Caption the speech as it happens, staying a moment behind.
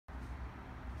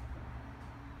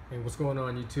Hey, what's going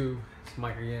on YouTube? It's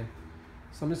Mike again.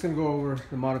 So I'm just going to go over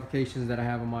the modifications that I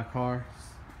have on my car.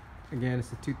 Again,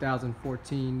 it's a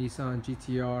 2014 Nissan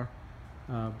GTR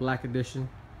Black Edition.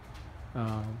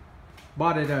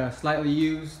 Bought it slightly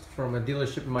used from a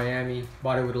dealership in Miami.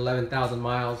 Bought it with 11,000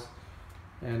 miles.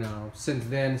 And since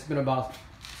then, it's been about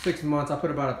 6 months. I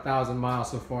put about 1,000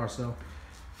 miles so far. So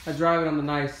I drive it on the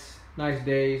nice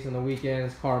days, on the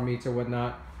weekends, car meets or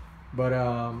whatnot. But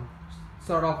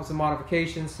start off with some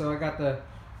modifications. So I got the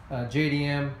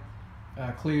JDM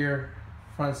clear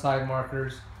front side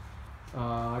markers.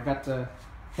 I got the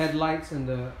headlights and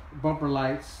the bumper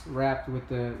lights wrapped with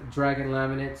the Dragon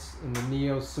laminates and the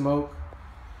Neo smoke.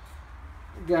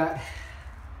 Got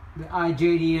the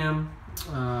iJDM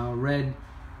red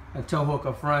tow hook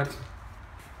up front.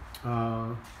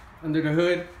 Under the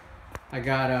hood, I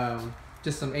got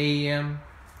just some AEM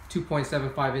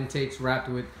 2.75 intakes wrapped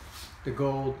with the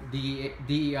gold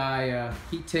DEI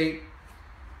heat tape.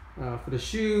 For the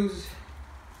shoes,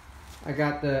 I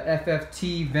got the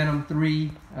FFT Venom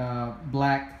 3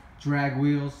 black drag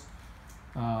wheels,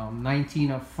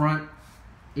 19 up front,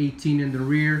 18 in the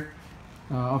rear.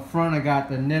 Up front, I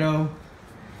got the Nitto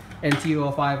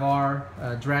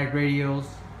NT05R drag radials.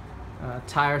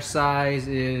 Tire size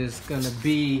is gonna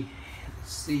be,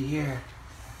 let's see here,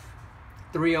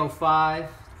 305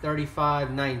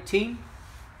 35 19.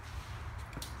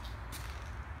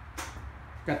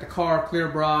 Got the car clear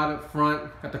bra up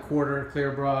front, got the quarter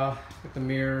clear bra, got the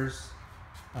mirrors.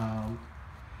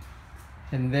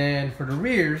 And then for the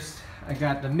rears, I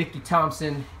got the Mickey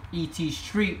Thompson ET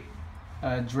Street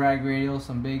drag radial,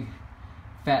 some big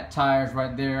fat tires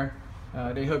right there.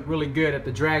 They hook really good at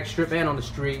the drag strip and on the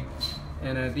street.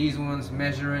 And these ones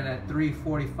measuring at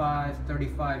 345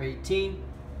 35 18.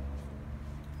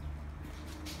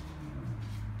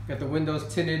 Got the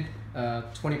windows tinted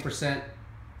 20%.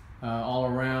 All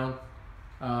around.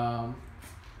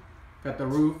 Got the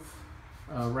roof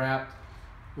wrapped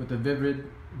with the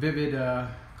vivid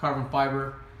carbon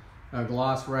fiber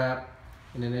gloss wrap,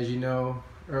 and then, as you know,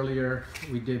 earlier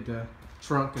we did the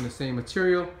trunk in the same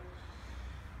material.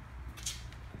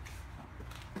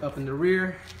 Up in the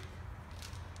rear,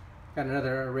 got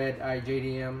another red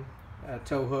iJDM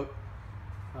tow hook,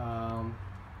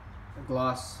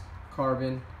 gloss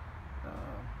carbon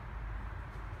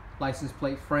license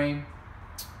plate frame.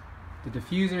 The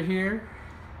diffuser here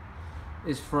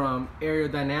is from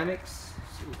Aerodynamics.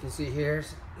 So you can see here,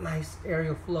 nice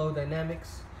aerial flow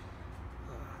dynamics.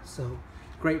 So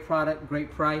great product, great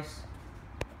price.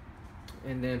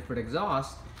 And then for the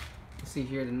exhaust, you can see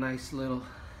here the nice little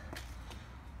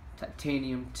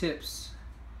titanium tips.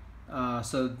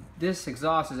 So this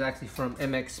exhaust is actually from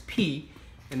MXP,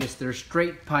 and it's their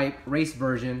straight pipe race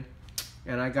version.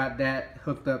 And I got that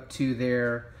hooked up to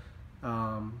their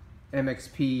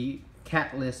MXP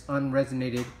catless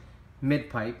unresonated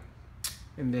mid pipe.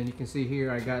 And then you can see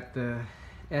here I got the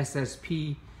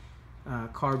SSP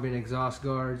carbon exhaust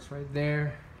guards right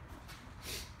there.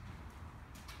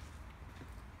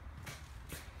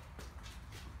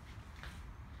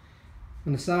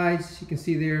 On the sides, you can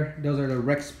see there, those are the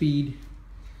Rexpeed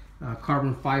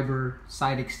carbon fiber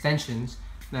side extensions.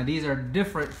 Now these are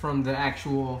different from the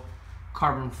actual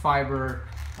carbon fiber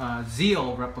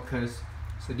Zeal replicas.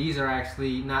 So these are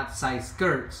actually not side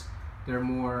skirts, they're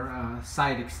more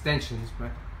side extensions,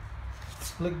 but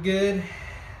look good,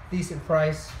 decent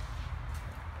price.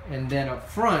 And then up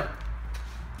front,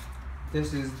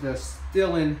 this is the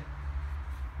Stillen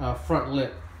front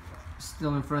lip.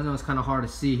 Stillen front, I know it's kind of hard to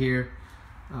see here,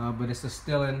 but it's a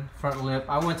Stillen front lip.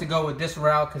 I went to go with this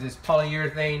route because it's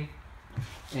polyurethane,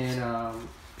 and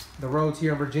the roads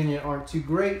here in Virginia aren't too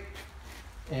great.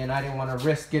 And I didn't want to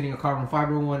risk getting a carbon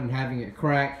fiber one and having it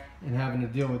crack and having to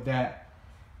deal with that.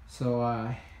 So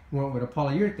I went with a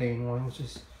polyurethane one, which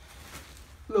is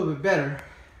a little bit better.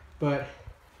 But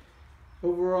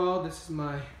overall, this is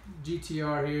my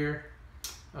GTR here.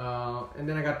 And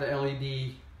then I got the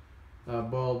LED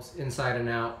bulbs inside and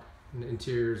out in the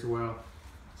interior as well.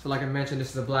 So like I mentioned,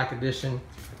 this is a Black Edition.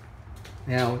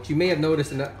 Now, what you may have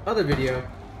noticed in the other video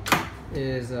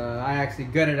is I actually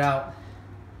gutted out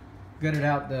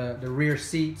the rear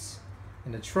seats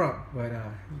and the trunk, but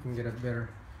you can get a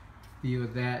better view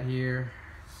of that here.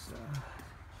 So,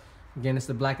 again, it's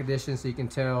the Black Edition, so you can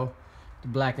tell the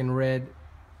black and red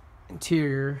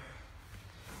interior.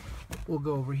 We'll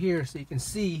go over here so you can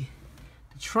see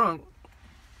the trunk,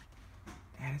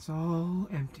 and it's all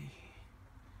empty.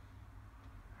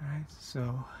 All right,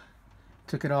 so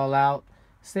took it all out,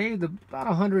 saved about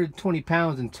 120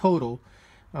 pounds in total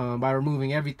by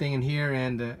removing everything in here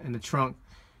and the trunk.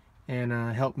 and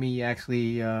helped me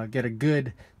actually get a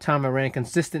good time. I ran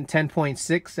consistent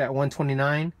 10.6 at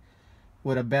 129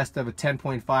 with a best of a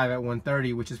 10.5 at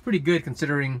 130, which is pretty good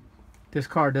considering this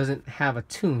car doesn't have a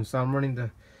tune. So I'm running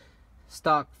the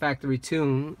stock factory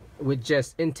tune with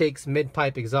just intakes,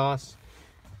 mid-pipe exhaust,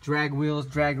 drag wheels,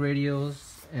 drag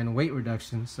radials, and weight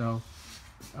reduction. So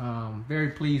very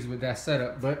pleased with that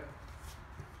setup. But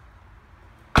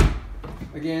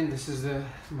again, this is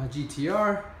my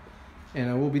GTR, and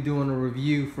I will be doing a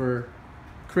review for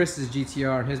Chris's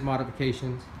GTR and his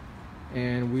modifications,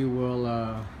 and we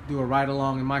will do a ride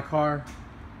along in my car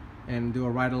and do a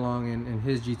ride along in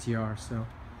his GTR. So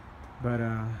but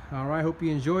all right, hope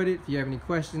you enjoyed it. If you have any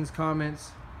questions,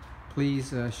 comments,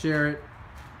 please share it,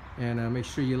 and make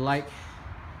sure you like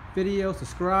video,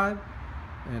 subscribe,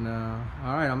 and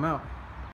all right, I'm out.